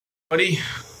Buddy,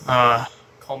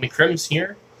 call me Crims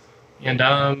here, and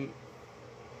I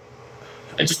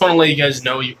just want to let you guys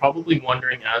know you're probably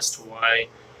wondering as to why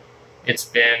it's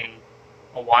been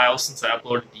a while since I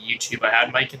uploaded to YouTube. I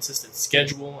had my consistent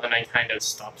schedule, and I kind of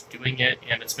stopped doing it,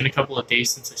 and it's been a couple of days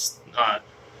since I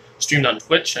streamed on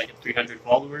Twitch. I hit 300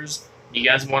 followers. You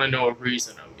guys want to know a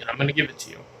reason, and I'm going to give it to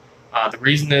you. The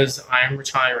reason is I am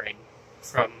retiring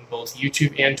from both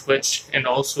YouTube and Twitch, and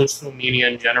all social media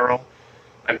in general.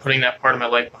 I'm putting that part of my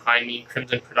life behind me.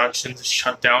 Crimson Productions is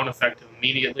shut down effective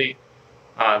immediately.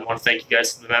 I want to thank you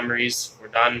guys for the memories. We're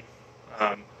done.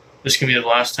 This can be the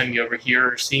last time you ever hear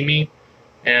or see me.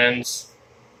 And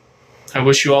I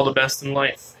wish you all the best in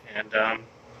life. And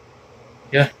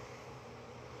yeah,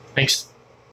 thanks.